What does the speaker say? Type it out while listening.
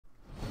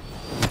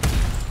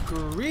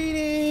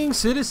Greetings,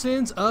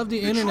 citizens of the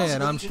internet.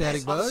 I'm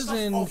Static Buzz,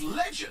 and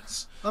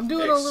I'm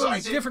doing a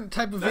little different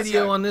type of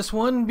video on this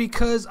one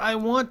because I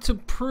want to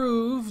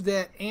prove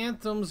that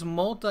Anthem's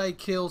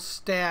multi-kill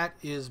stat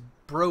is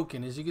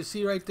broken. As you can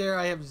see right there,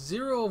 I have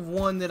 0 of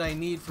 1 that I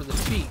need for the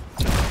feat.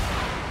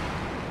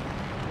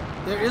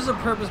 There is a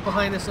purpose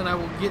behind this, and I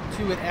will get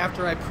to it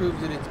after I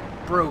prove that it's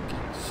broken.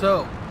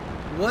 So,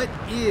 what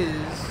is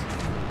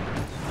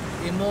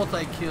a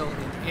multi-kill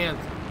in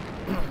Anthem?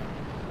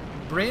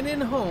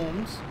 Brandon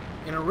Holmes,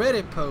 in a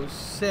Reddit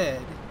post,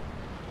 said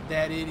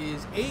that it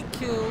is 8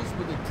 kills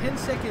with a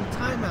 10-second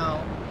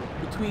timeout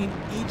between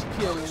each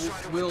kill.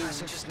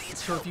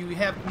 So if you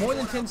have more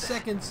than 10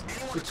 seconds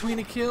between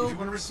a kill,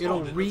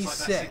 it'll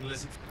reset.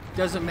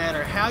 Doesn't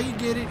matter how you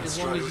get it, as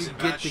long as you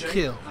get the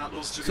kill.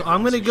 So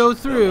I'm going to go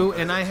through,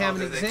 and I have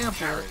an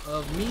example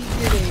of me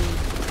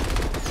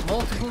getting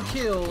multiple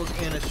kills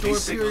in a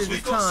short period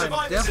of time,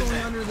 definitely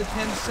under the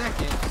 10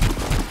 seconds.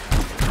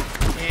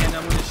 And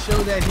I'm going to show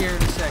that here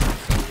in a second.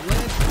 So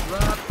let's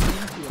drop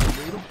into a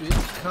little bit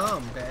of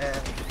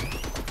combat.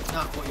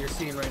 Not what you're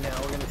seeing right now.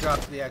 We're going to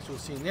drop to the actual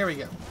scene. There we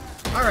go.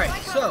 Alright,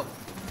 so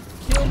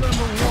kill number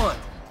 1.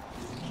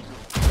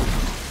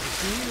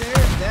 See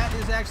there? That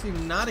is actually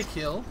not a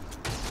kill.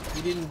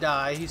 He didn't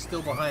die. He's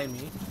still behind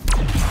me.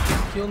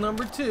 Kill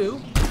number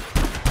 2.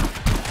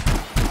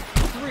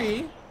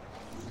 3.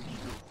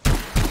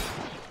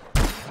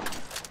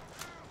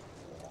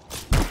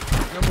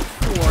 Number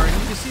 4, and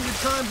you can see the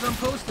times I'm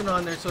posting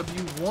on there, so if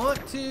you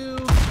want to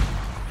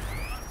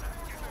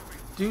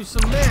do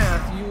some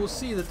math, you will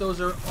see that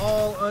those are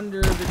all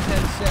under the 10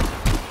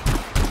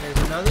 seconds. There's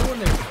another one,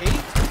 there's 8.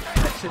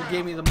 That should have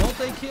gave me the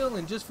multi-kill,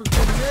 and just for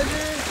good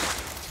measure,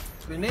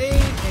 grenade,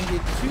 and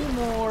get 2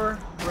 more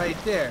right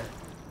there.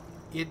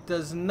 It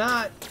does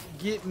not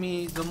get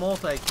me the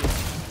multi-kill.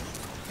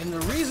 And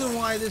the reason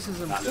why this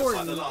is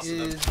important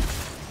is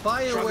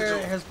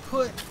BioWare has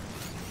put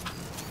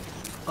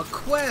a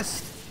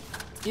quest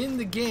in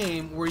the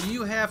game where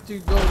you have to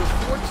go to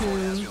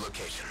Fortunes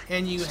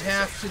and you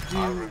have to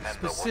do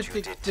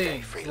specific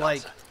things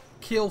like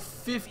kill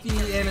 50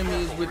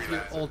 enemies with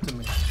your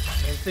ultimate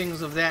and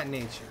things of that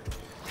nature.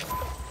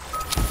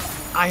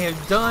 I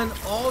have done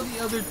all the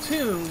other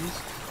tunes,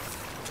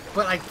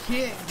 but I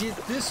can't get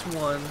this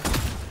one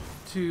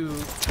to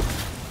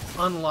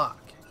unlock.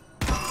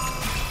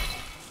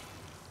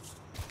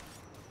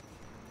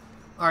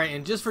 Alright,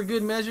 and just for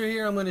good measure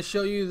here, I'm going to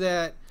show you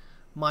that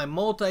my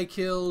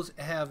multi-kills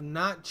have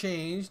not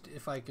changed.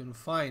 If I can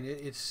find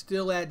it, it's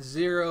still at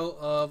 0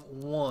 of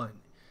 1.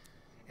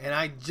 And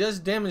I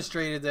just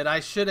demonstrated that I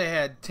should have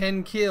had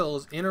 10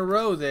 kills in a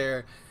row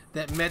there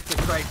that met the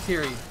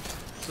criteria.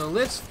 So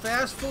let's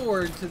fast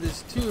forward to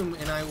this tomb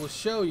and I will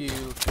show you.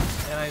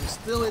 And I'm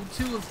still at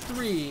 2 of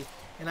 3,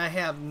 and I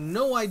have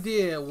no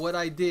idea what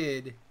I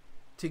did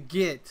to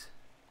get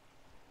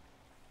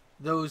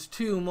those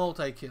 2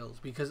 multi-kills,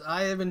 because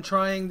I have been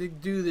trying to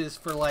do this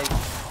for like,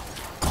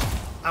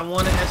 I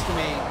want to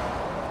estimate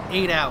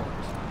 8 hours.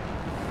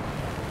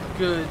 A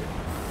good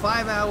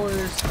 5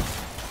 hours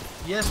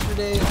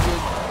yesterday, a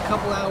good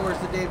couple hours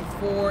the day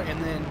before,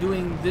 and then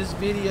doing this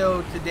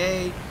video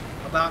today,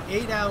 about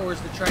 8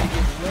 hours to try to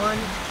get one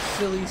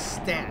silly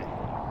stat.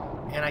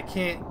 And I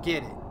can't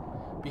get it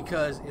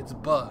because it's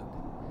bugged.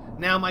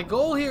 Now my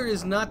goal here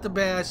is not to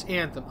bash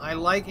Anthem. I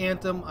like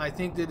Anthem. I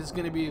think that it's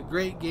going to be a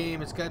great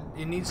game.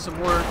 It needs some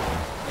work,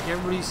 like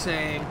everybody's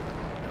saying,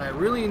 and I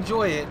really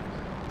enjoy it.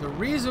 The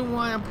reason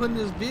why I'm putting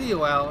this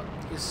video out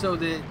is so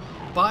that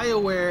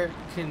BioWare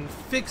can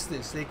fix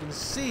this. They can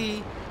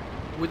see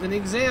with an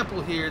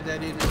example here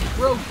that it is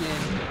broken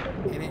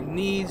and it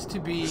needs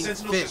to be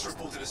fixed.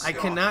 I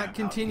cannot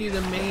continue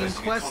the main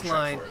quest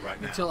line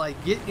until I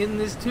get in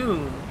this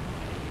tomb.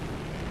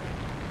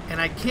 And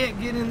I can't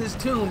get in this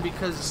tomb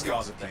because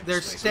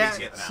their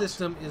stat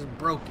system is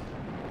broken.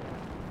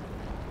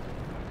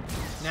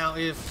 Now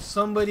if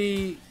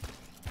somebody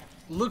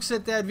looks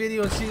at that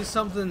video and sees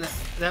something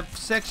that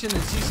section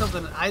and sees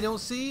something that I don't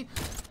see,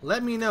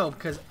 let me know,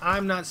 because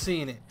I'm not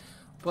seeing it.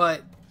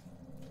 But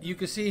you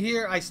can see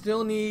here I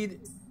still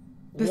need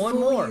one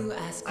more.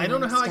 I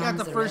don't know how I got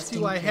the first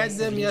 2. I had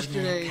them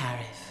yesterday.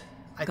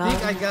 I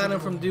think I got them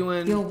from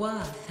doing your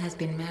worth has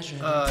been measured.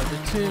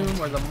 The tomb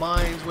or the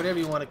mines, whatever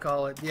you want to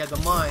call it. Yeah, the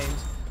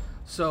mines.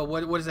 So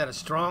what is that, a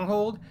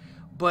stronghold?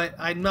 But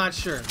I'm not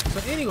sure.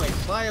 So anyway,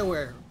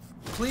 BioWare,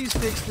 please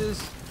fix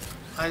this.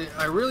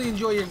 I really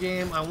enjoy your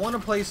game. I want to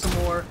play some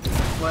more,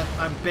 but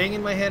I'm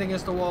banging my head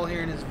against the wall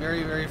here, and it's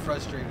very, very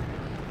frustrating.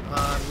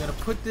 I'm going to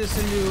put this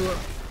into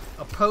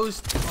a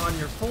post on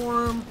your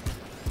forum.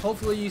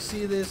 Hopefully you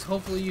see this.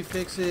 Hopefully you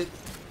fix it.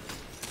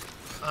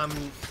 I'm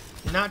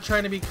not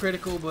trying to be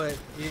critical, but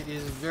it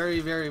is very,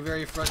 very,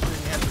 very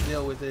frustrating to have to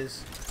deal with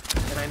this.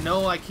 And I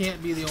know I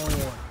can't be the only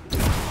one.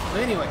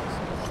 But anyways,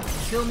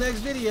 until next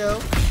video,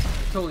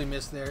 I totally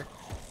missed there.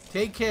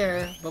 Take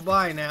care.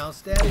 Bye-bye now.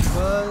 Static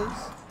Buzz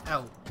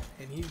out.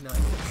 And he's not.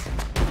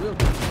 He will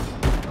be.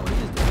 Oh,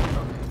 he is dead.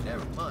 Okay,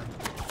 never mind.